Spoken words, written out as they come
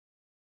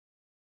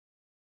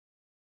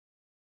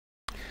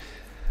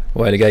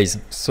Well guys,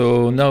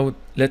 so now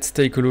let's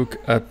take a look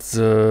at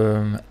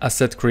the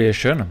asset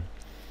creation.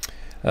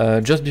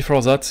 Just before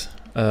that,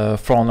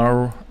 for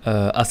now,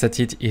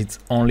 AssetIt is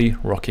only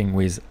working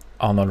with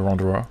Arnold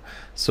renderer.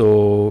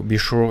 So be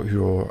sure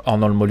your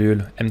Arnold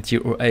module,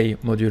 MTOA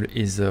module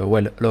is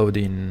well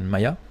loaded in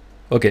Maya.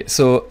 Okay,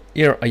 so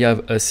here I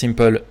have a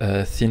simple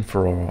scene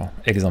for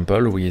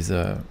example with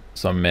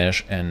some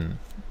mesh and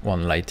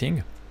one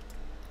lighting.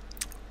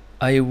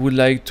 I would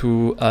like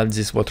to add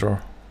this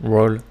water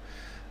role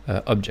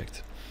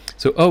object.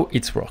 So how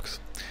it works?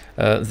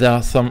 There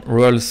are some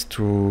rules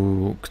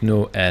to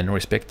know and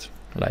respect,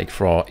 like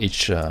for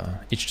each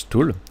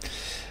tool.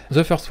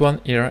 The first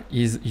one here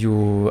is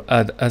you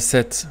add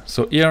assets.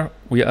 So here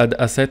we add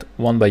asset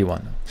one by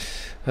one.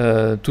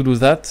 To do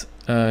that,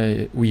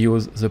 we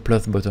use the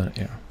plus button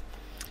here.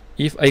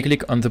 If I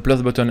click on the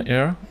plus button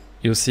here,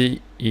 you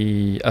see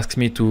he asks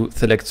me to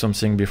select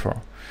something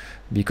before,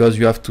 because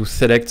you have to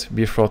select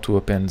before to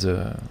open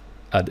the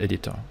add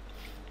editor.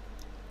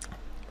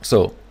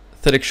 So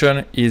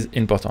selection is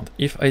important.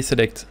 If I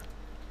select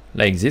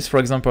like this, for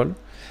example,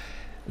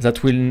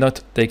 that will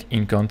not take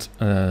in account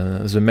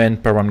the main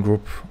parent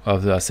group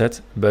of the asset,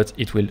 but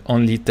it will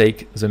only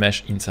take the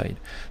mesh inside.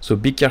 So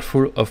be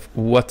careful of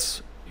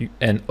what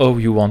and how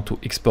you want to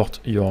export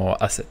your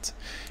asset.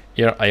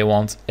 Here I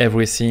want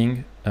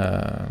everything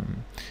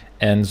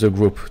and the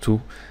group too.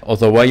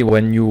 Otherwise,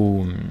 when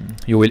you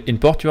will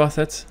import your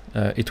assets,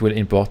 it will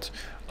import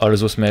all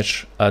those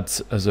mesh at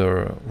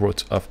the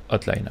root of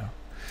outliner.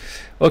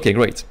 Okay,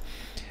 great.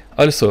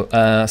 Also,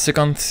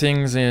 second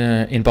thing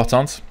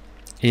important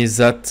is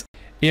that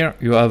here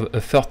you have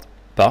a third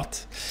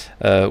part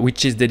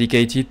which is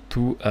dedicated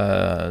to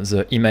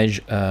the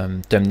image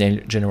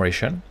thumbnail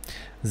generation,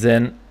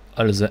 then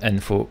all the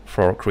info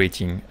for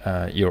creating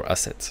your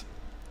asset.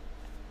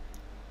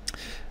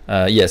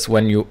 Yes,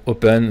 when you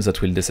open,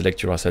 that will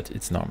deselect your asset,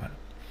 it's normal.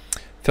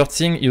 First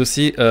thing you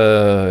see,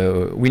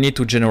 we need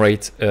to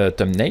generate a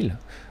thumbnail,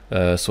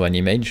 so an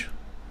image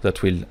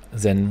that will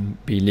then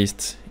be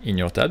listed in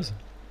your tabs.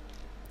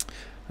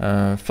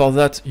 For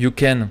that, you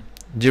can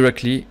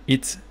directly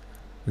hit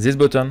this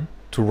button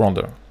to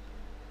render.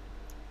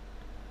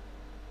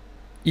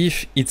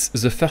 If it's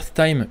the first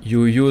time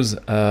you use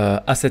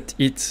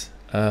AssetIt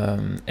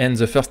and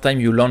the first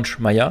time you launch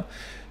Maya,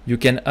 you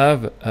can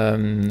have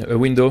a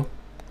window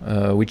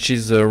which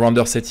is a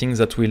render setting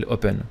that will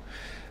open.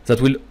 That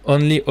will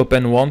only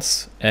open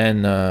once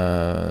and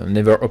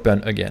never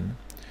open again.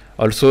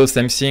 Also,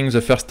 same thing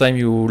the first time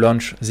you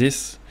launch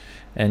this,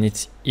 and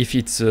if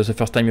it's the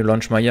first time you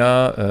launch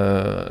Maya,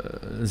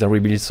 there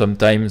will be some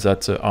time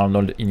that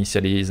Arnold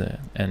initialize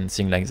and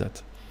things like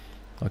that.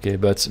 Okay,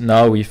 but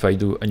now if I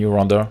do a new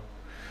render,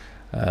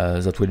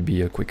 that will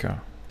be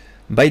quicker.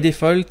 By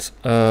default,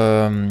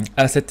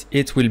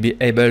 AssetIt will be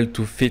able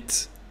to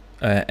fit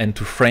and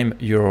to frame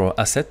your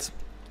asset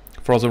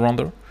for the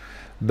render,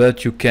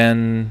 but you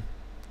can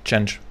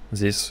change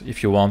this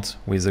if you want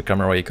with the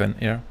camera icon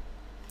here.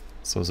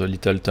 So the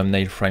little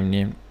thumbnail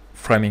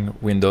framing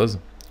windows.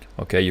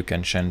 Okay, you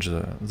can change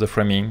the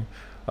framing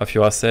of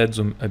your asset,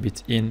 zoom a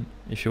bit in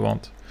if you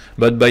want,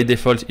 but by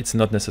default it's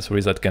not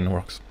necessary. That can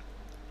work.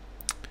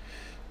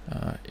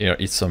 Here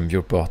is some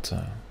viewport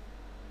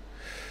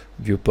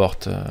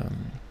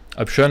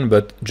option,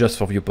 but just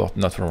for viewport,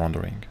 not for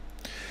rendering.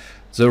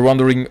 The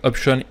rendering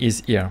option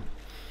is here.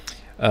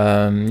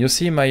 You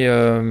see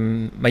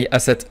my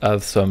asset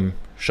has some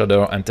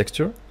shader and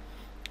texture,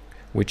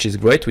 which is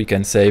great. We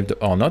can save it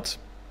or not.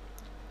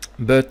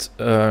 But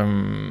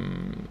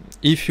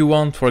if you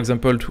want, for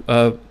example,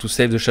 to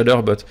save the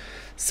shader but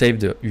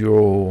save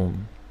your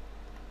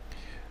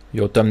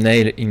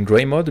thumbnail in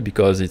gray mode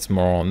because it's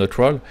more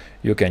neutral,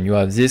 you can. You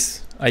have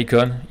this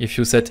icon. If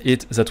you set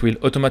it, that will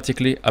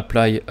automatically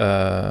apply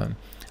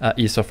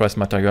a surface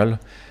material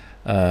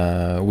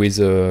with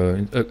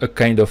a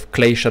kind of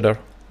clay shader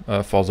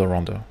for the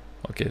render.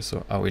 Okay,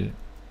 so I will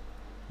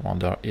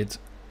render it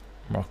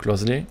more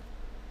closely.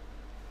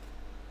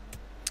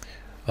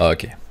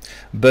 Okay,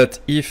 but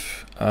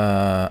if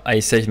I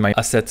save my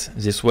asset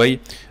this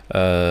way,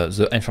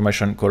 the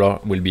information color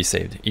will be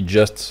saved. It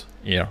just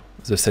here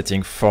the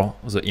setting for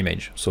the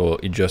image, so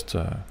it just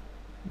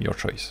your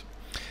choice.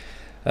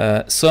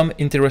 Some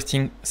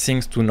interesting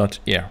things to note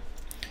here,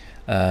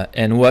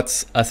 and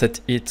what's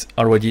AssetIt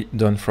already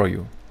done for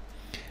you.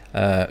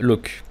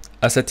 Look,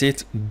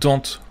 AssetIt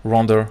don't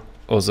render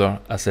other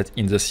assets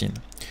in the scene,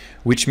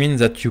 which means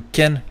that you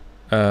can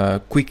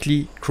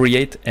quickly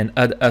create and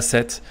add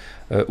assets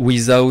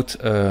without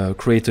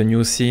create a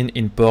new scene,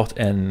 import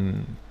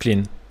and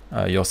clean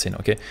your scene.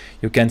 Okay,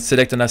 you can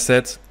select an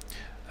asset,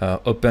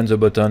 open the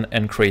button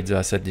and create the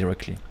asset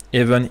directly,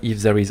 even if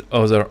there is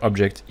other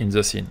object in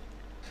the scene.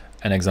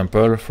 An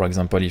example, for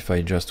example, if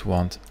I just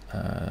want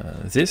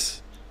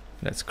this,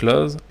 let's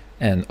close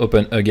and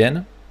open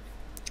again,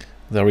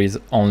 there is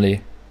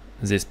only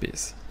this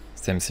piece.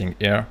 Same thing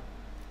here,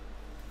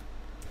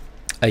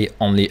 I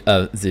only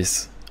have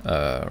this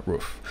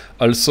roof.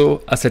 Also,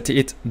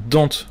 AssetIt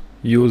don't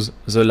use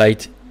the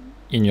light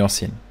in your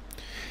scene.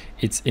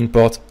 its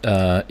import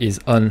is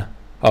on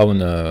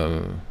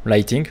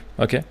lighting,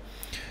 okay,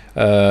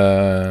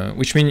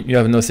 which means you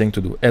have nothing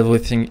to do.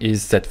 Everything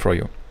is set for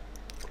you.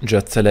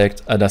 Just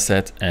select add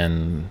asset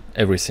and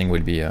everything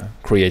will be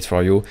created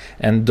for you,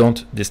 and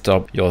don't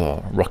disturb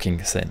your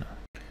working scene.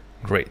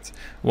 Great.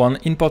 One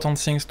important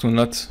thing to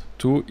note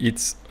too,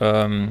 it's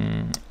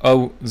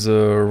how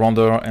the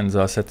render and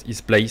the asset is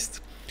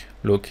placed.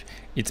 Look,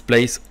 it's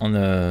placed on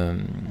a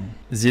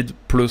Z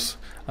plus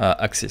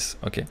axis,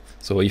 okay?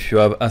 So if you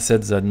have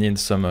assets that need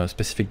some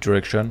specific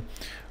direction,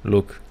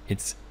 look,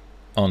 it's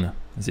on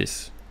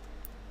this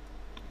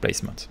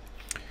placement.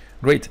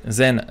 Great.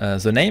 Then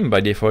the name,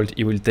 by default,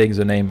 it will take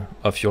the name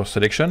of your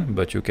selection,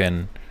 but you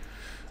can,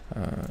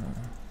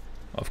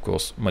 of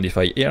course,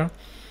 modify here.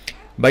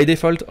 By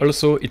default,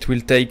 also, it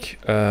will take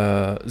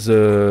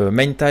the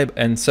main tab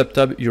and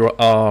subtab you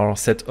are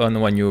set on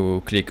when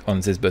you click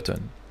on this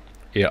button.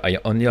 Here I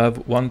only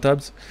have one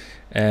tab,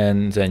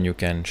 and then you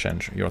can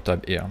change your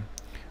tab here.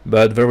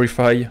 But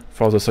verify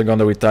for the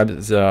secondary tab,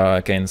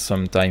 there can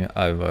sometimes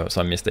have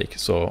some mistake.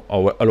 So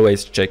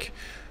always check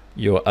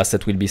your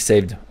asset will be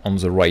saved on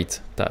the right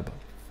tab.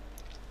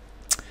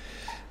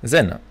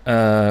 Then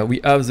we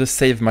have the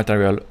save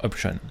material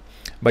option.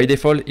 By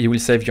default, it will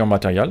save your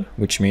material,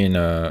 which means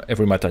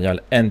every material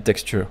and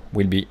texture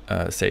will be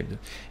saved.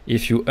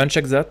 If you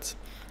uncheck that,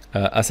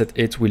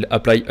 AssetIt will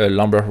apply a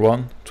number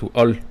 1 to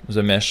all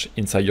the mesh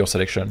inside your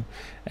selection,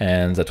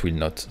 and that will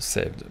not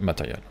save the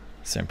material.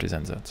 Simply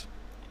than that.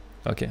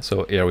 Okay,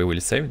 so here we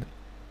will save.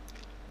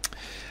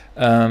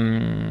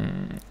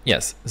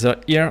 Yes,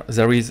 here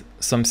there is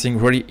something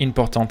really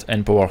important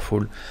and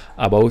powerful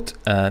about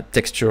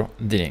texture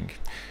dealing.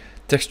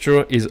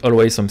 Texture is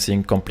always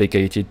something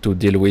complicated to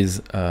deal with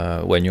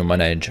when you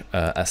manage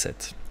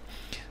assets.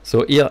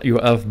 So here you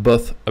have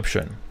both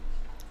options.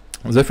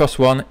 The first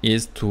one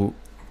is to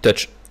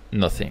touch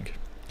nothing,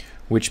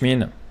 which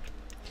means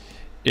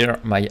here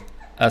my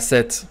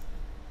asset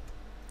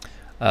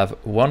have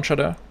one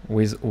shader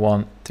with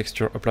one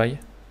texture apply.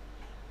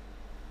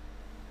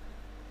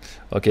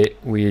 Okay,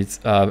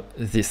 with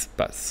this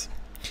path.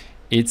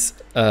 It's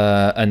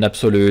an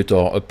absolute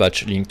or a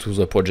patch link to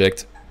the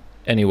project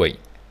anyway.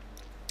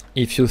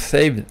 If you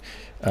save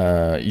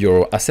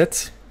your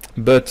assets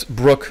but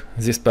broke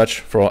this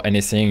patch for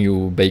anything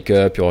you bake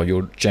up or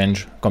you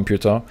change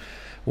computer,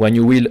 when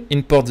you will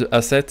import the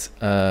asset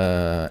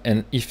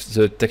and if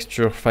the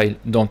texture file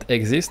don't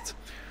exist,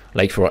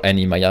 like for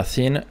any Maya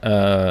theme,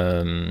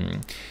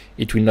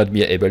 it will not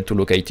be able to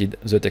locate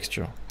the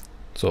texture.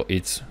 So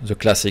it's the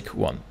classic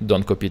one,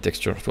 don't copy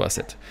texture to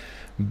asset.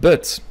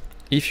 But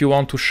if you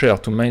want to share,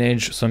 to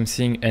manage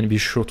something and be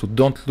sure to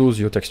don't lose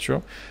your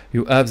texture,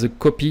 you have the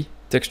copy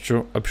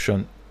texture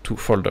option to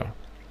folder.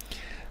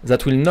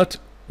 That will not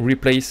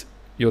replace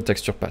your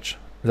texture patch.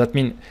 That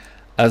means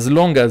as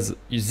long as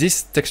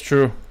this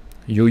texture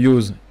you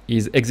use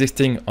is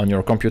existing on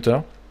your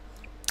computer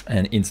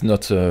and it's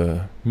not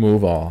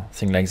move or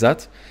thing like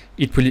that,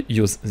 it will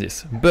use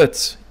this.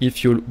 But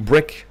if you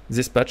break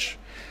this patch,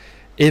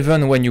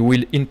 even when you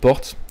will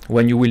import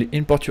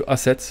your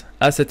assets,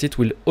 AssetIt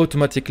will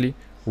automatically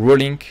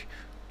relink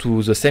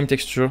to the same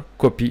texture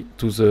copy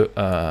to the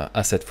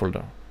asset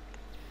folder.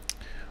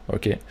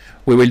 Okay,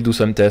 we will do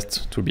some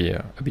tests to be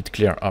a bit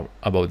clear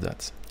about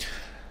that.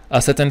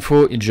 Asset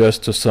info is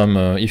just some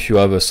if you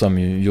have some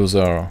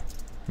user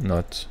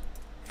not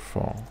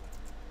for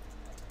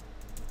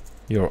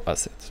your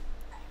asset.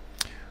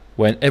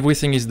 When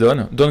everything is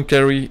done, don't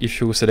carry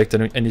if you select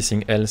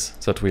anything else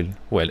that will,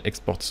 well,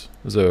 export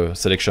the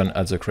selection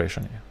at the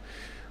creation here.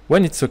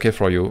 When it's okay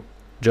for you,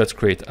 just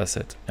create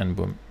asset and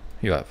boom,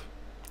 you have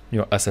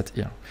your asset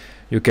here.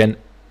 You can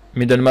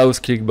middle mouse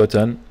click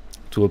button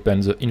to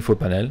open the info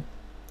panel,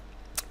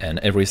 and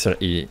everything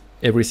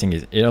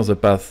is here, the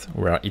path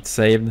where it's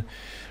saved,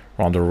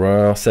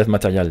 renderer, save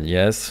material,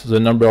 yes. The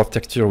number of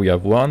texture, we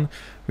have one.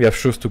 We have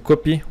choose to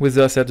copy with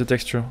the asset the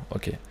texture.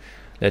 Okay,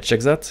 let's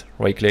check that.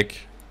 Right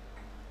click,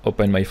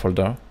 open my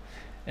folder,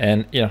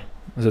 and here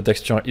the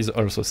texture is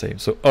also saved.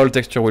 So all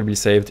texture will be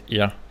saved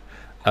here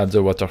at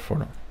the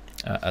waterfall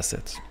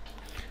asset.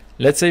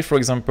 Let's say, for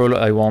example,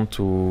 I want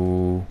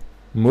to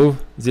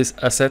move this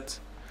asset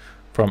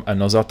from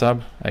another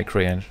tab. I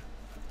create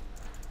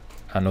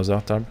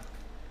another tab.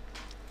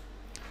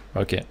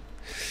 Okay.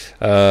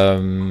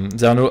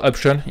 There are no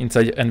options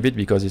inside Envid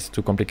because it's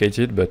too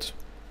complicated, but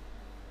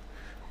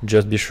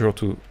just be sure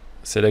to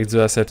select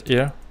the asset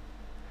here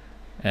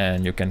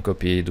and you can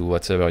copy, do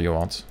whatever you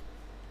want.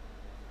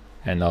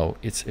 And now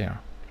it's here.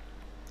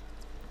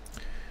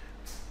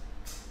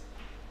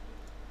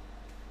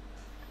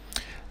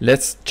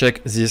 Let's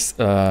check this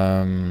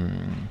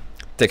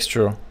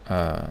texture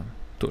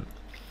tool.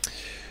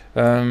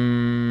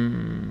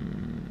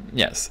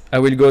 Yes, I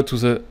will go to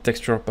the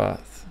texture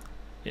path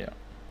here,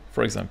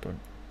 for example.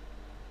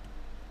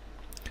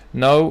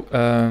 Now,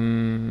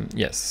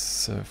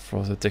 yes,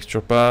 for the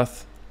texture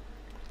path,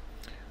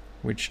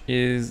 which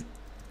is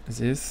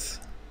this.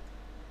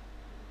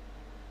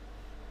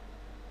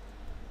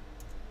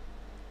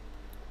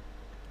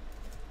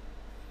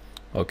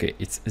 Okay,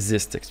 it's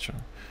this texture.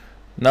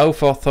 Now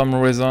for some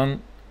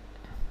reason,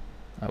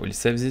 I will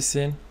save this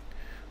scene,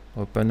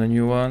 open a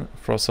new one.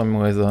 For some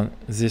reason,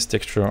 this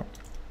texture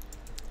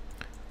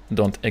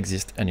don't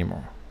exist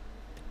anymore.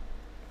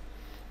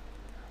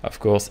 Of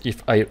course,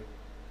 if I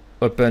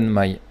open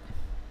my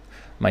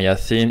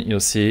scene, you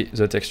see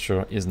the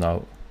texture is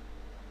now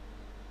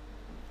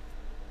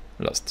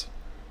lost.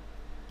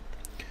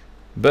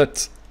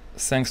 But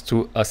thanks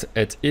to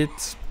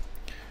AssetIt,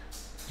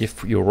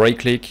 if you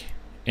right-click,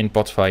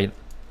 import file,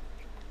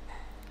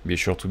 be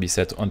sure to be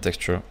set on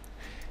texture,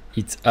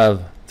 it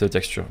have the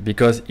texture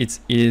because it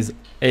is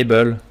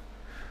able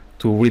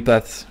to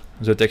repath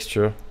the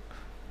texture.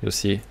 You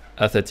see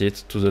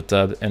AssetIt to the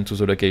tab and to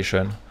the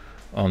location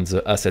on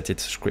the AssetIt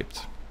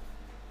script.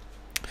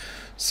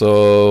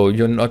 So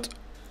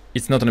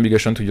it's not an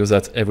obligation to use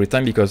that every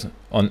time because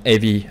on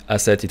heavy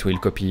asset it will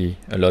copy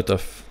a lot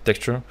of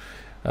texture.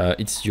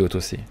 It's you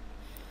to see.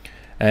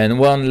 And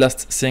one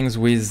last thing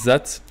with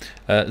that,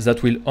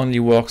 that will only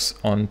works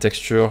on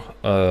texture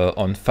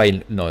on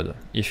file node.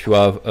 If you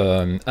have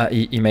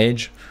AI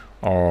image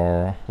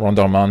or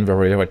renderman,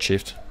 very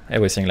redshift,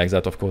 everything like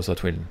that, of course,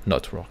 that will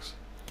not work.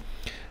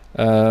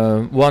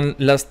 One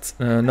last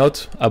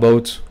note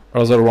about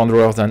other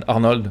renderers than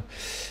Arnold.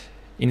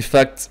 In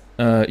fact,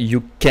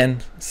 you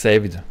can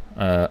save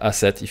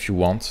asset if you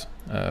want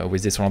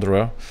with this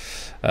renderer,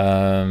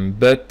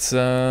 but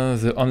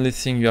the only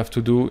thing you have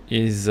to do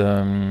is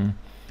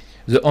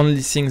the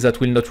only thing that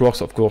will not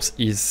work, of course,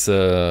 is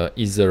the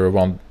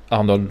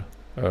Arnold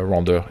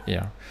render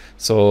here.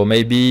 So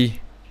maybe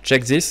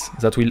check this.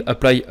 That will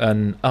apply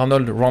an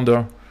Arnold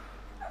render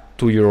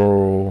to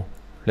your,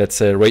 let's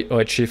say,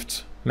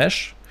 redshift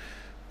mesh.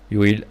 You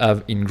will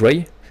have in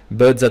gray,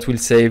 but that will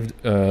save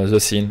the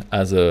scene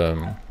as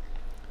a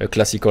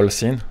classical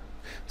scene.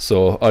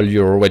 So all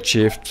your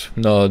redshift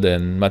node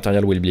and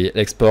material will be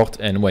export,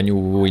 and when you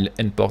will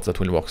import, that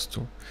will work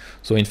too.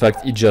 So in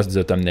fact, it's just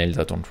the thumbnail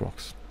that don't work.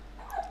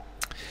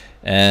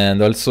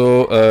 And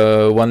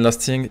also one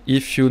last thing,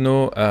 if you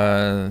know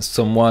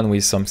someone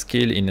with some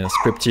skill in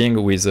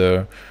scripting with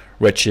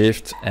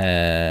Redshift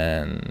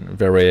and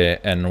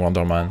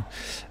renderman,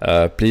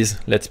 please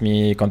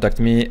contact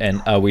me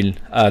and I will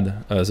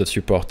add the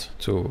support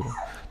to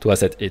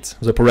AssetIt.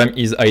 The problem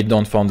is I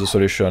don't find the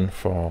solution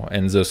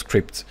and the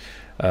script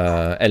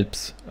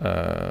helps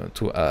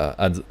to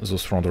add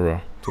those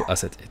renderer to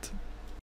AssetIt.